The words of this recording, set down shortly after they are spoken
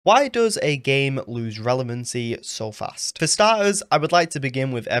Why does a game lose relevancy so fast? For starters, I would like to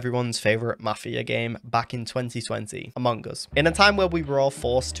begin with everyone's favorite Mafia game back in 2020, Among Us. In a time where we were all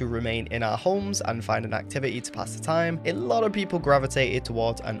forced to remain in our homes and find an activity to pass the time, a lot of people gravitated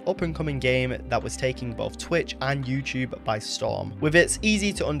towards an up-and-coming game that was taking both Twitch and YouTube by storm. With its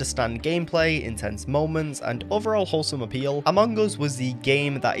easy to understand gameplay, intense moments, and overall wholesome appeal, Among Us was the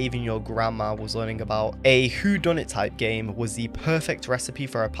game that even your grandma was learning about. A whodunit type game was the perfect recipe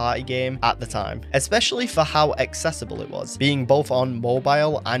for a party game at the time, especially for how accessible it was, being both on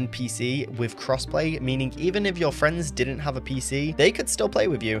mobile and PC with crossplay, meaning even if your friends didn't have a PC, they could still play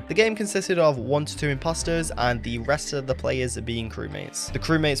with you. The game consisted of 1 to 2 imposters and the rest of the players being crewmates. The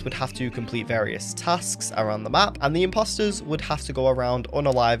crewmates would have to complete various tasks around the map, and the imposters would have to go around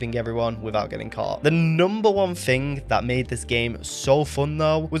unaliving everyone without getting caught. The number one thing that made this game so fun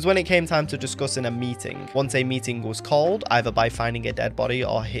though was when it came time to discuss in a meeting. Once a meeting was called, either by finding a dead body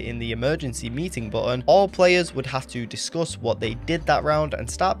or hitting the emergency meeting button, all players would have to discuss what they did that round and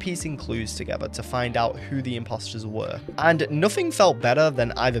start piecing clues together to find out who the imposters were. And nothing felt better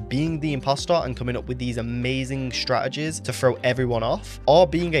than either being the imposter and coming up with these amazing strategies to throw everyone off, or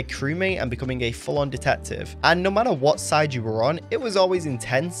being a crewmate and becoming a full-on detective. And no matter what side you were on, it was always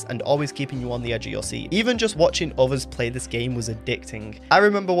intense and always keeping you on the edge of your seat. Even just watching others play this game was addicting. I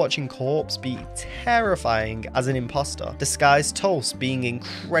remember watching Corpse be terrifying as an imposter, Disguised Toast being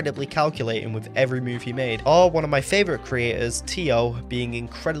incredibly calculating with every move he made, or one of my favorite creators, Tio, being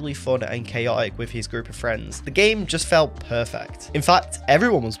incredibly fun and chaotic with his group of friends. The game just felt perfect. In fact,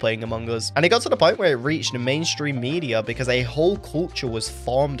 everyone was playing Among Us, and it got to the point where it reached mainstream media because a whole culture was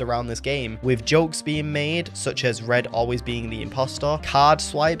formed around this game, with jokes being made, such as Red always being the imposter, card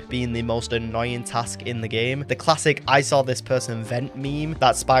swipe being the most annoying task in the game, the classic "I saw this person vent" meme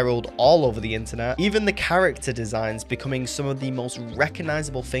that spiraled all over the internet, even the character designs becoming some of the most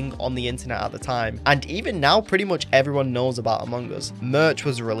recognizable thing on the internet at the time. And even now, pretty much everyone knows about Among Us. Merch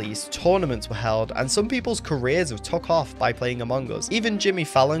was released, tournaments were held, and some people's careers have took off by playing Among Us. Even Jimmy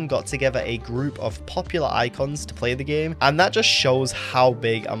Fallon got together a group of popular icons to play the game, and that just shows how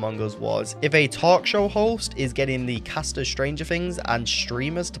big Among Us was. If a talk show host is getting the cast of Stranger Things and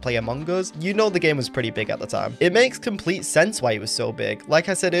streamers to play Among Us, you know the game was pretty big at the time. It makes complete sense why it was so big. Like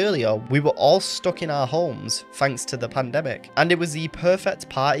I said earlier, we were all stuck in our homes thanks to the pandemic, and it was the perfect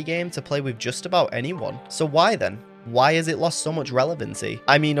party game to play with just about anyone. So why then? Why has it lost so much relevancy?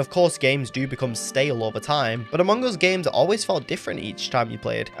 I mean, of course games do become stale over time, but Among Us games always felt different each time you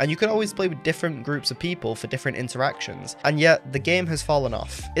played, and you could always play with different groups of people for different interactions, and yet the game has fallen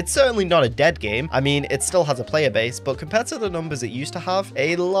off. It's certainly not a dead game. I mean, it still has a player base, but compared to the numbers it used to have,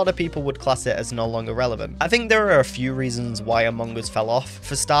 a lot of people would class it as no longer relevant. I think there are a few reasons why Among Us fell off.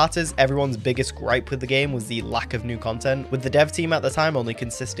 For starters, everyone's biggest gripe with the game was the lack of new content, with the dev team at the time only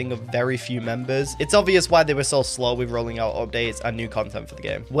consisting of very few members. It's obvious why they were so slow with rolling out updates and new content for the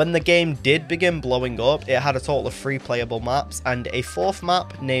game. When the game did begin blowing up, it had a total of 3 playable maps, and a 4th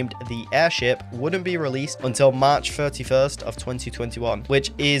map named the Airship wouldn't be released until March 31st of 2021,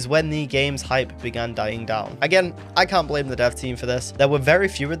 which is when the game's hype began dying down. Again, I can't blame the dev team for this. There were very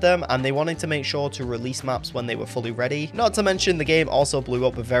few of them, and they wanted to make sure to release maps when they were fully ready. Not to mention the game also blew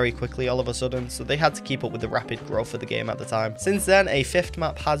up very quickly all of a sudden, so they had to keep up with the rapid growth of the game at the time. Since then, a 5th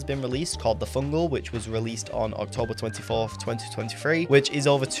map has been released called The Fungal, which was released on October 24th, 2023, which is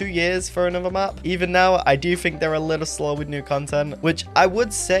over 2 years for another map. Even now, I do think they're a little slow with new content, which I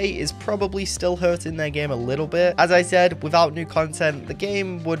would say is probably still hurting their game a little bit. As I said, without new content, the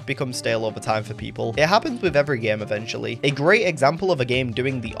game would become stale over time for people. It happens with every game eventually. A great example of a game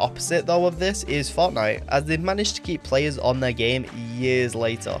doing the opposite though of this is Fortnite, as they've managed to keep players on their game years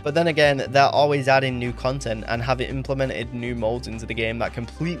later. But then again, they're always adding new content and have implemented new modes into the game that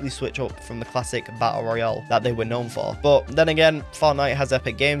completely switch up from the classic battle royale that they were known for. But then again, Fortnite has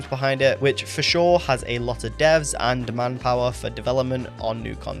Epic Games behind it, which for sure has a lot of devs and manpower for development on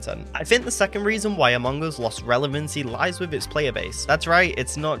new content. I think the second reason why Among Us lost relevancy lies with its player base. That's right,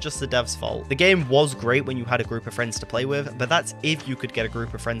 it's not just the devs' fault. The game was great when you had a group of friends to play with, but that's if you could get a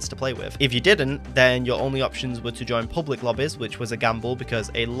group of friends to play with. If you didn't, then your only options were to join public lobbies, which was a gamble because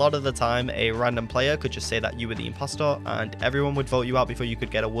a lot of the time a random player could just say that you were the imposter and everyone would vote you out before you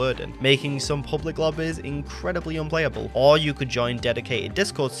could get a word in, making some public lobbies incredibly incredibly unplayable. Or you could join dedicated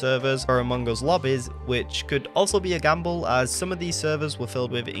Discord servers or Among Us lobbies, which could also be a gamble, as some of these servers were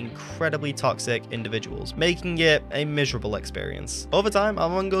filled with incredibly toxic individuals, making it a miserable experience. Over time,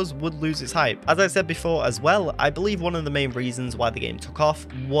 Among Us would lose its hype. As I said before as well, I believe one of the main reasons why the game took off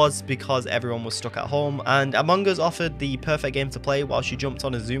was because everyone was stuck at home, and Among Us offered the perfect game to play whilst you jumped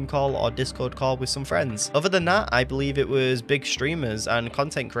on a Zoom call or Discord call with some friends. Other than that, I believe it was big streamers and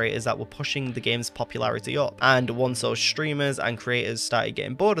content creators that were pushing the game's popularity up, and once those streamers and creators started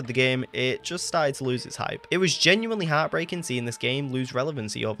getting bored of the game, it just started to lose its hype. It was genuinely heartbreaking seeing this game lose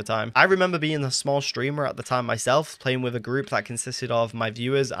relevancy over time. I remember being a small streamer at the time myself, playing with a group that consisted of my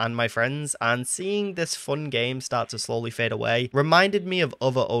viewers and my friends, and seeing this fun game start to slowly fade away reminded me of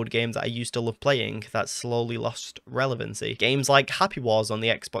other old games that I used to love playing that slowly lost relevancy. Games like Happy Wars on the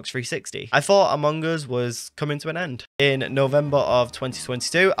Xbox 360. I thought Among Us was coming to an end. In November of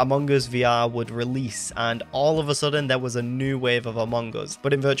 2022, Among Us VR would release, and all of a sudden there was a new wave of Among Us,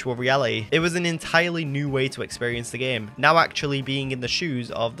 but in virtual reality. It was an entirely new way to experience the game, now actually being in the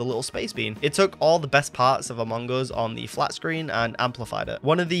shoes of the little space bean. It took all the best parts of Among Us on the flat screen and amplified it.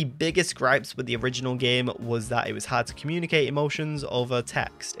 One of the biggest gripes with the original game was that it was hard to communicate emotions over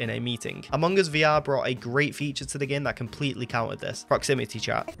text in a meeting. Among Us VR brought a great feature to the game that completely countered this: proximity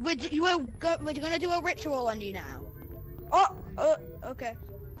chat. We're gonna do a ritual on you now. Okay.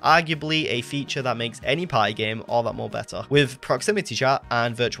 Arguably a feature that makes any party game all that more better. With proximity chat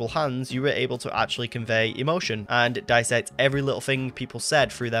and virtual hands, you were able to actually convey emotion and dissect every little thing people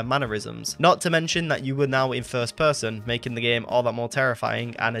said through their mannerisms. Not to mention that you were now in first person, making the game all that more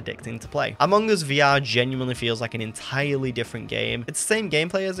terrifying and addicting to play. Among Us VR genuinely feels like an entirely different game. It's the same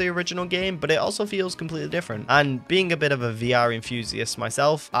gameplay as the original game, but it also feels completely different. And being a bit of a VR enthusiast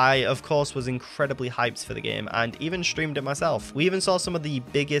myself, I of course was incredibly hyped for the game and even streamed it myself. We even saw some of the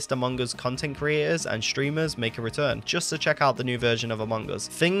biggest Among Us content creators and streamers make a return just to check out the new version of Among Us.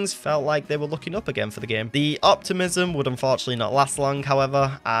 Things felt like they were looking up again for the game. The optimism would unfortunately not last long,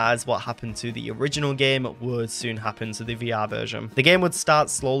 however, as what happened to the original game would soon happen to the VR version. The game would start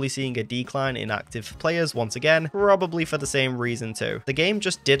slowly seeing a decline in active players once again, probably for the same reason too. The game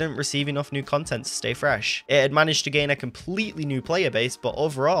just didn't receive enough new content to stay fresh. It had managed to gain a completely new player base, but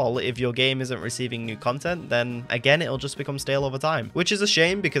overall, if your game isn't receiving new content, then again it'll just become stale over time, which is a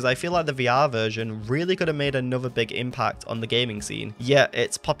shame because I feel like the VR version really could have made another big impact on the gaming scene, yet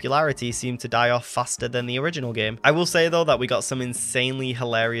its popularity seemed to die off faster than the original game. I will say though that we got some insanely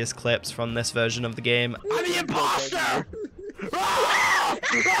hilarious clips from this version of the game. I'm the imposter!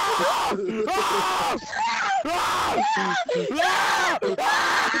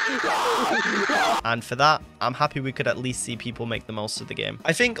 And for that, I'm happy we could at least see people make the most of the game.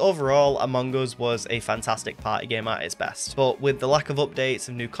 I think overall, Among Us was a fantastic party game at its best, but with the lack of updates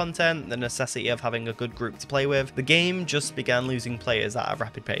and new content, the necessity of having a good group to play with, the game just began losing players at a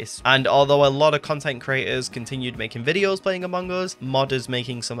rapid pace. And although a lot of content creators continued making videos playing Among Us, modders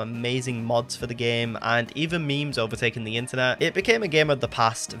making some amazing mods for the game, and even memes overtaking the internet, it became a game of the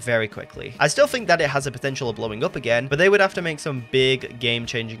past very quickly. I still think that it has a potential of blowing up again, but they would have to make some big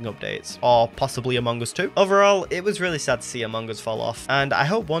game-changing updates, or possibly Among Us 2. Overall, it was really sad to see Among Us fall off, and I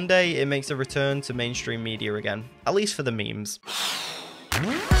hope one day it makes a return to mainstream media again, at least for the memes.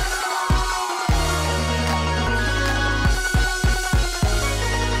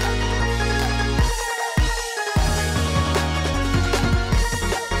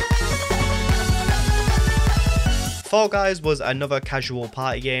 Fall Guys was another casual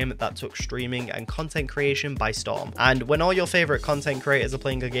party game that took streaming and content creation by storm. And when all your favorite content creators are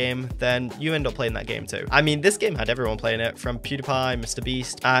playing a game, then you end up playing that game too. I mean, this game had everyone playing it, from PewDiePie,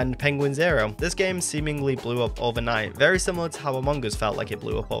 MrBeast, and Penguin Zero. This game seemingly blew up overnight, very similar to how Among Us felt like it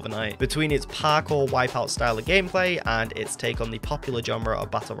blew up overnight. Between its parkour wipeout style of gameplay and its take on the popular genre of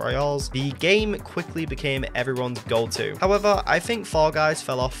battle royales, the game quickly became everyone's go-to. However, I think Fall Guys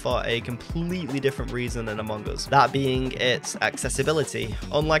fell off for a completely different reason than Among Us, that being its accessibility.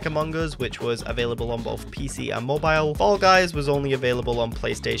 Unlike Among Us, which was available on both PC and mobile, Fall Guys was only available on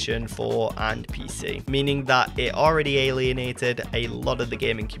PlayStation 4 and PC, meaning that it already alienated a lot of the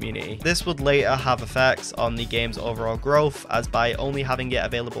gaming community. This would later have effects on the game's overall growth, as by only having it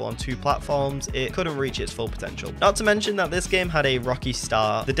available on 2 platforms, it couldn't reach its full potential. Not to mention that this game had a rocky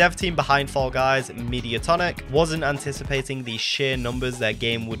start. The dev team behind Fall Guys, Mediatonic, wasn't anticipating the sheer numbers their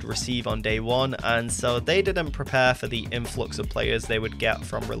game would receive on day one, and so they didn't prepare prepare for the influx of players they would get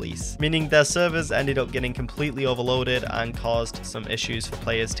from release, meaning their servers ended up getting completely overloaded and caused some issues for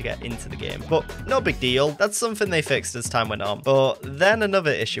players to get into the game. But no big deal, that's something they fixed as time went on. But then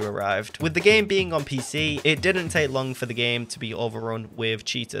another issue arrived. With the game being on PC, it didn't take long for the game to be overrun with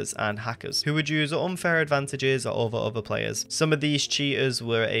cheaters and hackers who would use unfair advantages over other players. Some of these cheaters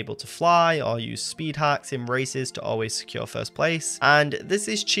were able to fly or use speed hacks in races to always secure first place, and this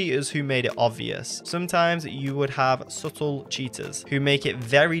is cheaters who made it obvious. Sometimes you would have subtle cheaters who make it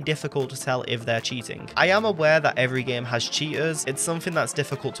very difficult to tell if they're cheating. I am aware that every game has cheaters. It's something that's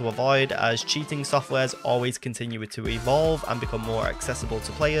difficult to avoid as cheating softwares always continue to evolve and become more accessible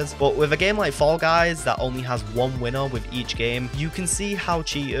to players, but with a game like Fall Guys that only has one winner with each game, you can see how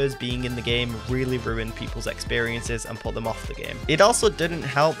cheaters being in the game really ruin people's experiences and put them off the game. It also didn't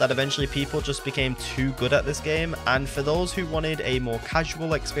help that eventually people just became too good at this game, and for those who wanted a more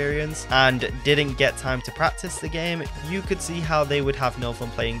casual experience and didn't get time to practice the game, you could see how they would have no fun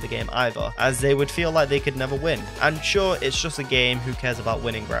playing the game either, as they would feel like they could never win. And sure, it's just a game, who cares about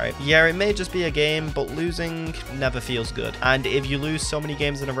winning, right? Yeah, it may just be a game, but losing never feels good. And if you lose so many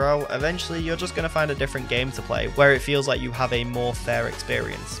games in a row, eventually you're just going to find a different game to play where it feels like you have a more fair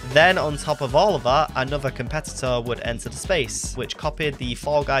experience. Then on top of all of that, another competitor would enter the space, which copied the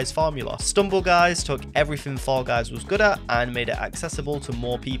Fall Guys formula. Stumble Guys took everything Fall Guys was good at and made it accessible to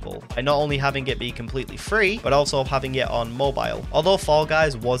more people, by not only having it be completely free, but also having it on mobile. Although Fall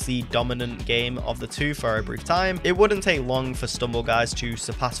Guys was the dominant game of the two for a brief time, it wouldn't take long for Stumble Guys to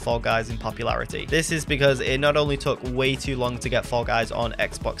surpass Fall Guys in popularity. This is because it not only took way too long to get Fall Guys on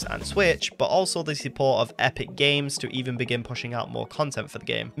Xbox and Switch, but also the support of Epic Games to even begin pushing out more content for the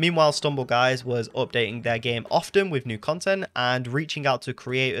game. Meanwhile, Stumble Guys was updating their game often with new content and reaching out to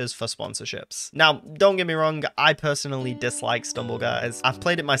creators for sponsorships. Now, don't get me wrong, I personally dislike Stumble Guys. I've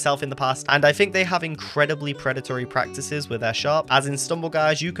played it myself in the past, and I think they have incredibly predatory practices with their shop, as in Stumble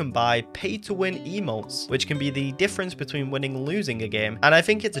Guys you can buy pay-to-win emotes, which can be the difference between winning and losing a game. And I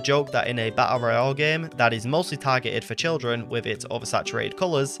think it's a joke that in a battle royale game that is mostly targeted for children with its oversaturated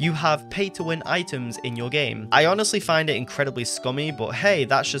colors, you have pay-to-win items in your game. I honestly find it incredibly scummy, but hey,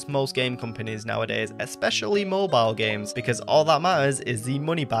 that's just most game companies nowadays, especially mobile games, because all that matters is the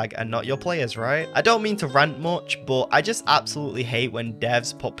money bag and not your players, right? I don't mean to rant much, but I just absolutely hate when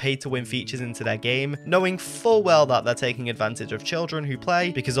devs put pay-to-win features into their game, knowing full well that they're taking advantage of children who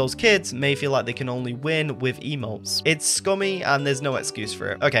play, because those kids may feel like they can only win with emotes. It's scummy and there's no excuse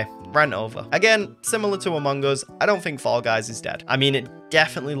for it. Okay, rant over. Again, similar to Among Us, I don't think Fall Guys is dead. I mean, it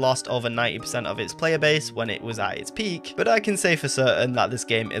definitely lost over 90% of its player base when it was at its peak, but I can say for certain that this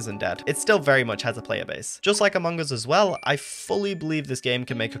game isn't dead. It still very much has a player base. Just like Among Us as well, I fully believe this game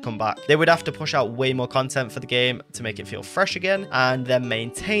can make a comeback. They would have to push out way more content for the game to make it feel fresh again, and then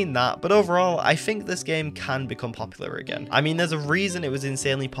maintain that, but overall, I think this game can become popular again. I mean, there's a reason it was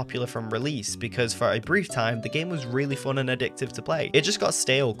insanely popular from release, because for a brief time, the game was really fun and addictive to play. It just got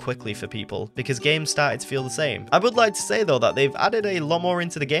stale quickly for people, because games started to feel the same. I would like to say though that they've added a lot more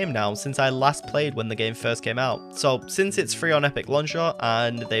into the game now since I last played when the game first came out. So since it's free on Epic Launcher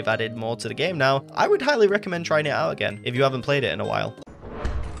and they've added more to the game now, I would highly recommend trying it out again if you haven't played it in a while.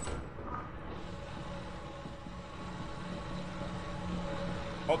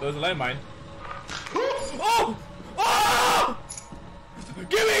 Oh, there's a landmine. Oh! Oh!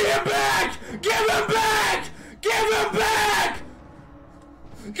 Give me him back! Give him back! Give him back!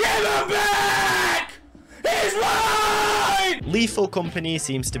 Give him back! He's mine! Lethal Company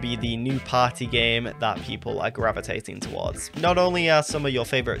seems to be the new party game that people are gravitating towards. Not only are some of your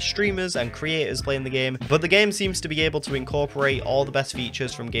favorite streamers and creators playing the game, but the game seems to be able to incorporate all the best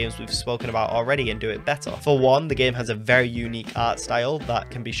features from games we've spoken about already and do it better. For one, the game has a very unique art style that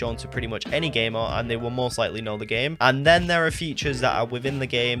can be shown to pretty much any gamer and they will most likely know the game. And then there are features that are within the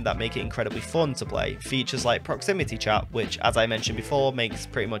game that make it incredibly fun to play. Features like proximity chat, which as I mentioned before, makes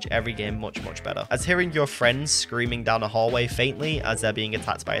pretty much every game much better. As hearing your friends screaming down a hallway faintly as they're being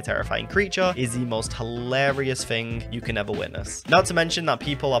attacked by a terrifying creature is the most hilarious thing you can ever witness. Not to mention that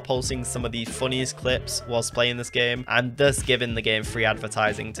people are posting some of the funniest clips whilst playing this game and thus giving the game free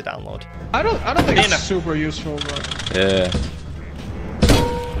advertising to download. I don't think it's super useful, but Yeah.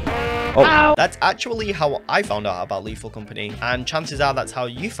 Oh, that's actually how I found out about Lethal Company, and chances are that's how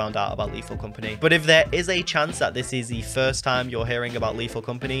you found out about Lethal Company. But if there is a chance that this is the first time you're hearing about Lethal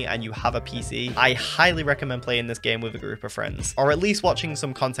Company and you have a PC, I highly recommend playing this game with a group of friends, or at least watching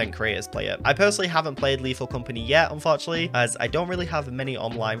some content creators play it. I personally haven't played Lethal Company yet, unfortunately, as I don't really have many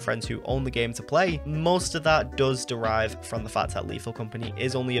online friends who own the game to play. Most of that does derive from the fact that Lethal Company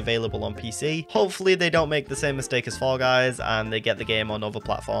is only available on PC. Hopefully they don't make the same mistake as Fall Guys and they get the game on other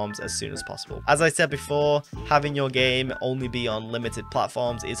platforms as soon as possible. As I said before, having your game only be on limited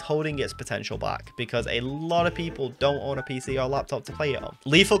platforms is holding its potential back because a lot of people don't own a PC or laptop to play it on.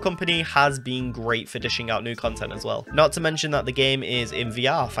 Lethal Company has been great for dishing out new content as well. Not to mention that the game is in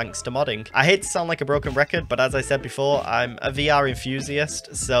VR thanks to modding. I hate to sound like a broken record, but as I said before, I'm a VR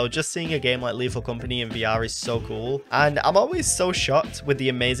enthusiast, so just seeing a game like Lethal Company in VR is so cool. And I'm always so shocked with the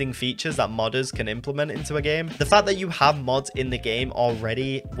amazing features that modders can implement into a game. The fact that you have mods in the game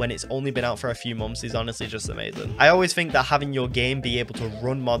already when it's only been out for a few months is honestly just amazing. I always think that having your game be able to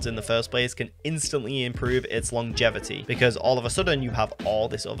run mods in the first place can instantly improve its longevity because all of a sudden you have all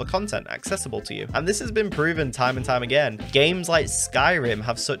this other content accessible to you. And this has been proven time and time again. Games like Skyrim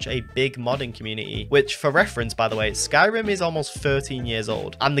have such a big modding community, which for reference, by the way, Skyrim is almost 13 years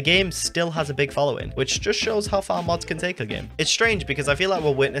old and the game still has a big following, which just shows how far mods can take a game. It's strange because I feel like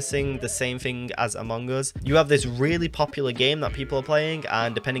we're witnessing the same thing as Among Us. You have this really popular game that people are playing,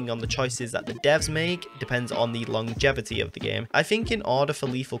 and depending on the choices that the devs make depends on the longevity of the game. I think in order for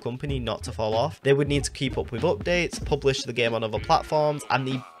Lethal Company not to fall off, they would need to keep up with updates, publish the game on other platforms, and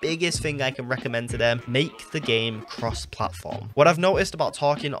the biggest thing I can recommend to them, make the game cross-platform. What I've noticed about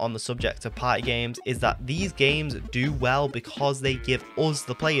talking on the subject of party games is that these games do well because they give us,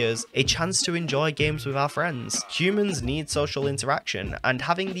 the players, a chance to enjoy games with our friends. Humans need social interaction, and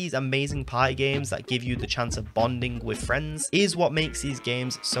having these amazing party games that give you the chance of bonding with friends is what makes these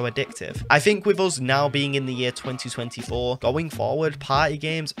games so addictive. I think with us now being in the year 2024, going forward, party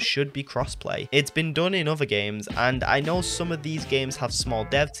games should be crossplay. It's been done in other games, and I know some of these games have small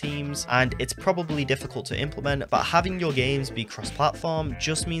dev teams, and it's probably difficult to implement, but having your games be cross-platform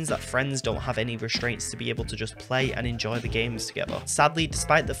just means that friends don't have any restraints to be able to just play and enjoy the games together. Sadly,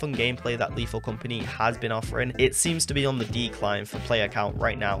 despite the fun gameplay that Lethal Company has been offering, it seems to be on the decline for player count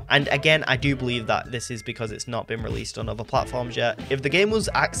right now. And again, I do believe that this is because it's not been released on other platforms yet. If the game was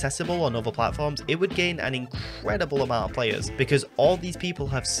accessible on other platforms, it would gain an incredible amount of players because all these people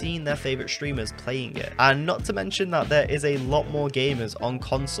have seen their favorite streamers playing it. And not to mention that there is a lot more gamers on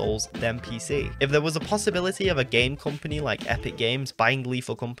consoles than PC. If there was a possibility of a game company like Epic Games buying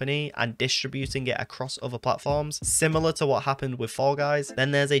Lethal Company and distributing it across other platforms, similar to what happened with Fall Guys,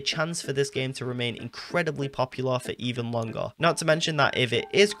 then there's a chance for this game to remain incredibly popular for even longer. Not to mention that if it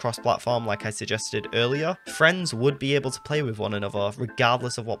is cross-platform like I suggested earlier, friends would be able to play with one another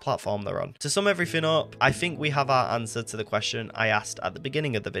regardless of what platform they're on. To sum everything up, I think we have our answer to the question I asked at the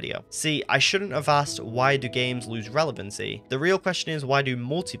beginning of the video. See, I shouldn't have asked why do games lose relevancy. The real question is why do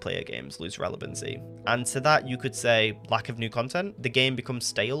multiplayer games lose relevancy? And to that you could say lack of new content, the game becomes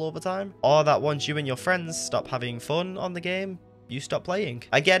stale over time, or that once you and your friends stop having fun on the game, you stop playing.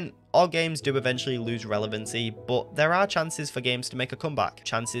 Again, all games do eventually lose relevancy, but there are chances for games to make a comeback,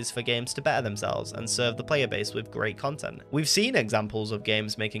 chances for games to better themselves and serve the player base with great content. We've seen examples of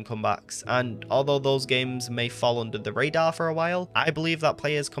games making comebacks, and although those games may fall under the radar for a while, I believe that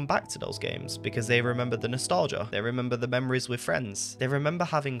players come back to those games because they remember the nostalgia, they remember the memories with friends, they remember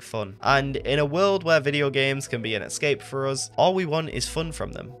having fun. And in a world where video games can be an escape for us, all we want is fun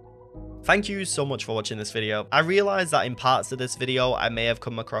from them. Thank you so much for watching this video. I realize that in parts of this video I may have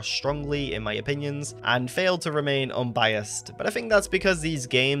come across strongly in my opinions and failed to remain unbiased, but I think that's because these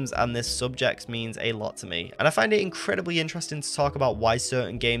games and this subject means a lot to me, and I find it incredibly interesting to talk about why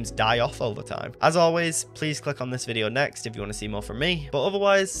certain games die off over time. As always, please click on this video next if you want to see more from me, but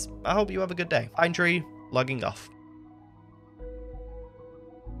otherwise, I hope you have a good day. Pine Tree, logging off.